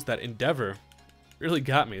the heals. That Endeavor really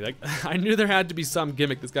got me. Like, I knew there had to be some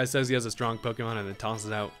gimmick. This guy says he has a strong Pokemon and then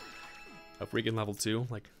tosses out a freaking level 2.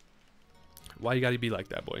 Like, why you gotta be like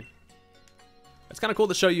that, boy? It's kind of cool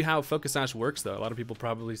to show you how Focus Sash works, though. A lot of people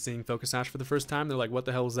probably seeing Focus Sash for the first time. They're like, what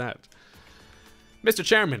the hell is that? Mr.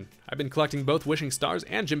 Chairman, I've been collecting both Wishing Stars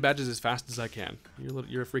and Gym Badges as fast as I can.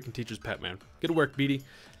 You're a freaking teacher's pet, man. Good work, Beatty.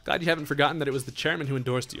 Glad you haven't forgotten that it was the chairman who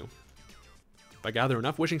endorsed you. If I gather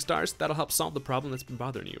enough wishing stars, that'll help solve the problem that's been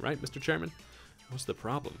bothering you, right, Mr. Chairman? What's the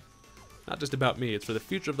problem? Not just about me, it's for the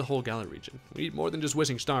future of the whole Galar region. We need more than just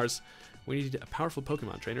wishing stars. We need a powerful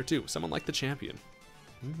Pokemon trainer too, someone like the champion.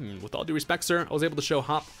 With all due respect, sir, I was able to show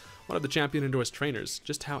Hop, one of the champion-endorsed trainers,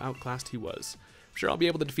 just how outclassed he was. I'm sure I'll be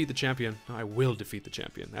able to defeat the champion. I will defeat the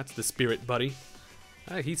champion. That's the spirit, buddy.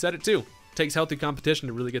 He said it too. It takes healthy competition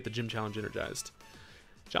to really get the gym challenge energized.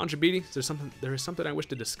 Challenger Beatty, there is something I wish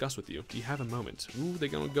to discuss with you. Do you have a moment? Ooh, they're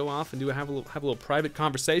gonna go off and have a little private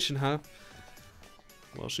conversation, huh?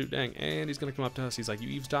 Well, shoot, dang. And he's gonna come up to us. He's like, "You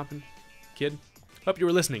eavesdropping, kid? Hope you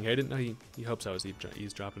were listening." I didn't know he hopes I was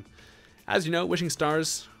eavesdropping. As you know, wishing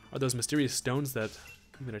stars are those mysterious stones that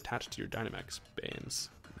have been attached to your Dynamax bands.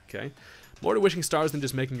 Okay. More to wishing stars than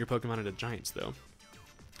just making your Pokemon into giants, though.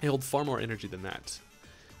 They hold far more energy than that.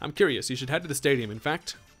 I'm curious. You should head to the stadium. In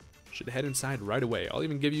fact, you should head inside right away. I'll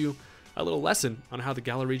even give you a little lesson on how the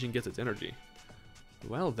Galar region gets its energy.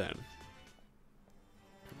 Well then.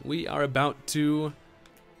 We are about to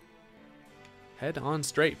head on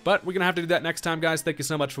straight. But we're going to have to do that next time, guys. Thank you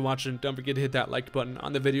so much for watching. Don't forget to hit that like button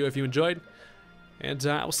on the video if you enjoyed. And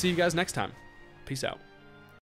I will see you guys next time. Peace out.